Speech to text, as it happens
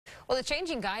Well, the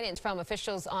changing guidance from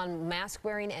officials on mask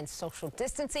wearing and social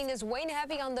distancing is weighing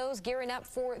heavy on those gearing up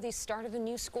for the start of the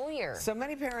new school year. So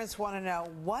many parents want to know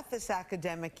what this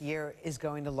academic year is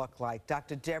going to look like.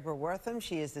 Dr. Deborah Wortham,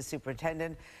 she is the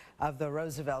superintendent of the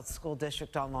Roosevelt School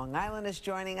District on Long Island, is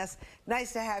joining us.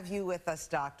 Nice to have you with us,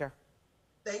 Doctor.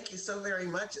 Thank you so very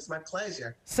much. It's my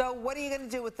pleasure. So what are you going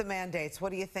to do with the mandates?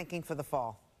 What are you thinking for the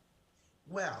fall?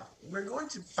 Well, we're going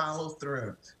to follow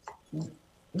through.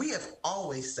 We have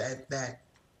always said that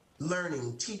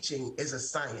learning, teaching is a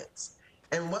science.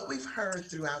 And what we've heard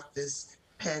throughout this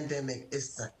pandemic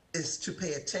is to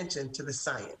pay attention to the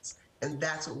science. And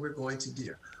that's what we're going to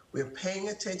do. We're paying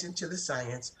attention to the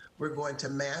science. We're going to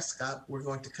mask up. We're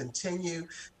going to continue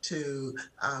to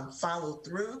follow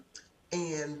through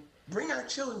and bring our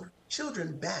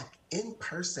children back in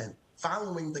person,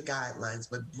 following the guidelines,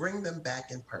 but bring them back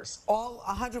in person. All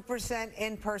 100%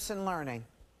 in-person learning?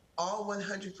 All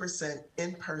 100%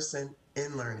 in person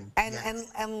in learning. And,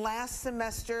 yes. and last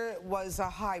semester was a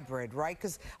hybrid, right?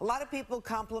 Because a lot of people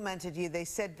complimented you. They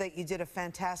said that you did a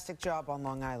fantastic job on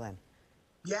Long Island.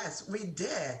 Yes, we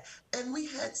did. And we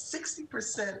had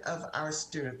 60% of our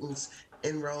students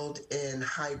enrolled in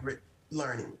hybrid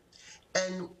learning.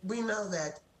 And we know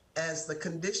that as the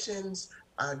conditions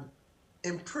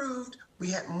improved, we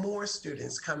had more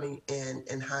students coming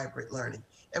in hybrid learning.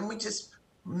 And we just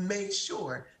made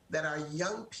sure that our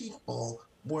young people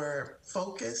were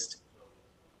focused,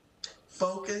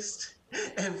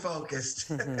 and focused.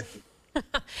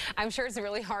 I'm sure it's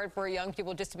really hard for young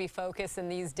people just to be focused in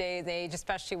these days and age,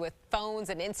 especially with phones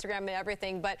and Instagram and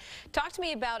everything. But talk to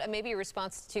me about maybe a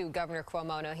response to Governor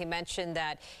Cuomo. He mentioned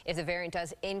that if the variant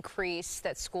does increase,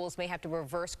 that schools may have to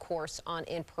reverse course on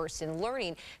in-person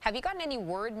learning. Have you gotten any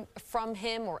word from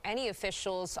him or any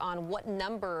officials on what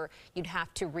number you'd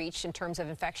have to reach in terms of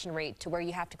infection rate to where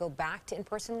you have to go back to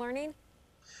in-person learning?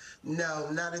 No,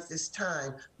 not at this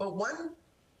time. But one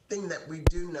thing that we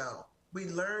do know, we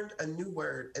learned a new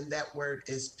word, and that word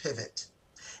is pivot.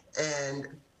 And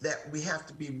that we have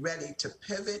to be ready to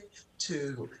pivot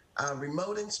to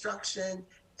remote instruction.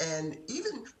 And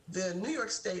even the New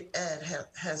York State Ed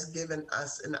has given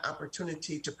us an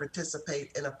opportunity to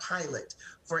participate in a pilot.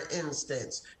 For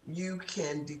instance, you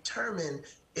can determine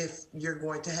if you're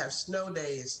going to have snow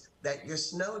days, that your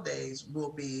snow days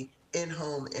will be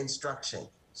in-home instruction.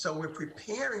 So we're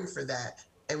preparing for that.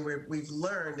 And we've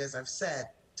learned, as I've said,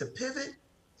 to pivot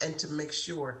and to make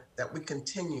sure that we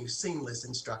continue seamless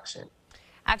instruction.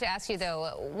 I have to ask you,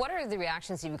 though, what are the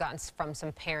reactions you've gotten from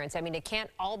some parents? I mean, it can't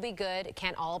all be good. It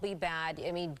can't all be bad.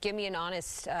 I mean, give me an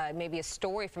honest, maybe a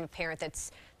story from a parent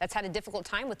that's had a difficult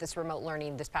time with this remote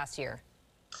learning this past year.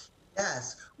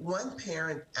 Yes. One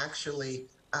parent, actually,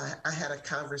 I had a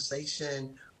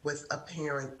conversation with a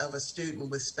parent of a student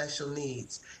with special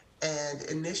needs. And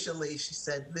initially she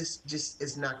said, this just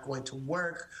is not going to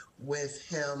work with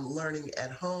him learning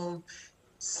at home.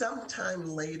 Sometime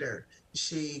later,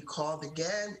 she called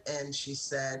again and she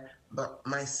said, but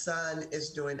my son is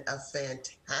doing a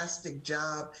fantastic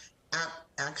job.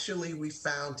 Actually, we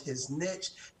found his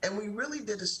niche, and we really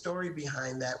did a story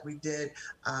behind that. We did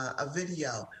a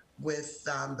video with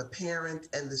the parent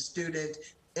and the student,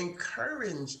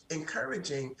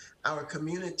 encouraging our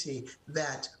community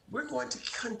that we're going to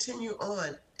continue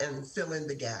on and fill in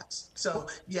the gaps. So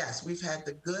yes, we've had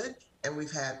the good, and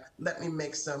we've had, let me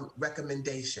make some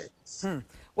recommendations.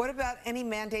 What about any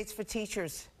mandates for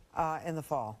teachers in the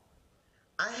fall?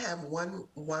 I have one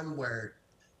word.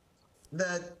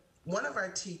 One of our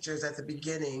teachers at the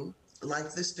beginning,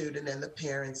 like the student and the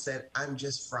parent, said, I'm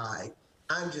just fried.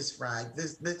 I'm just fried.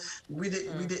 We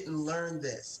didn't learn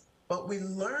this. But we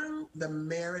learn the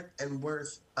merit and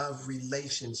worth of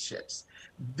relationships,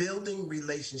 building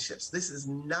relationships. This is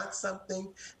not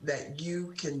something that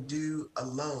you can do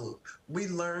alone. We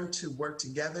learn to work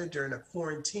together during a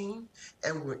quarantine,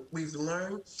 and we've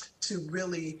learned to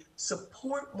really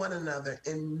support one another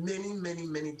in many, many,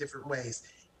 many different ways.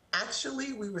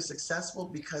 Actually, we were successful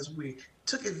because we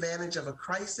took advantage of a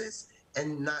crisis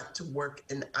and not to work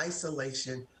in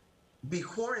isolation, be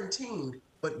quarantined,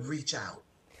 but reach out.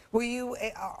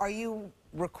 Are you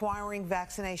requiring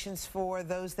vaccinations for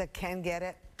those that can get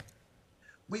it?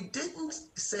 We didn't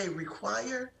say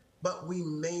require, but we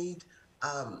made,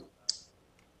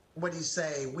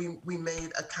 we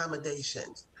made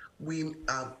accommodations. We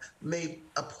made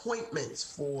appointments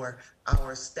for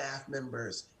our staff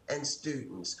members and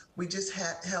students. We just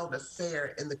held a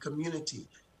fair in the community,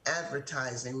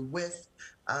 advertising with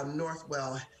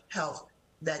Northwell Health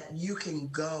that you can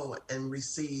go and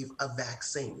receive a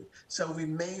vaccine. So we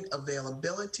made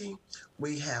availability.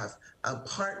 We have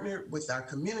partnered with our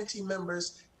community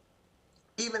members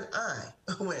Even I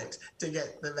went to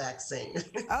get the vaccine.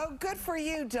 Oh, good for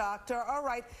you, doctor. All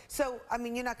right. So, I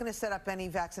mean, you're not going to set up any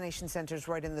vaccination centers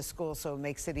right in the school, so it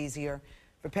makes it easier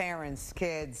for parents,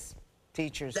 kids,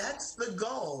 teachers. That's the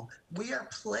goal. We are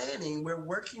planning, we're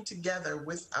working together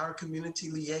with our community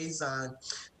liaison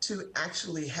to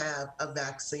actually have a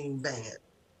vaccine ban.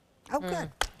 Oh,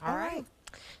 good. All right.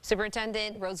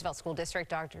 Superintendent, Roosevelt School District,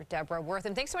 Dr. Deborah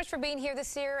Wortham, thanks so much for being here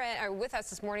this year, or with us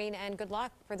this morning, and good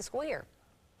luck for the school year.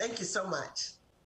 Thank you so much.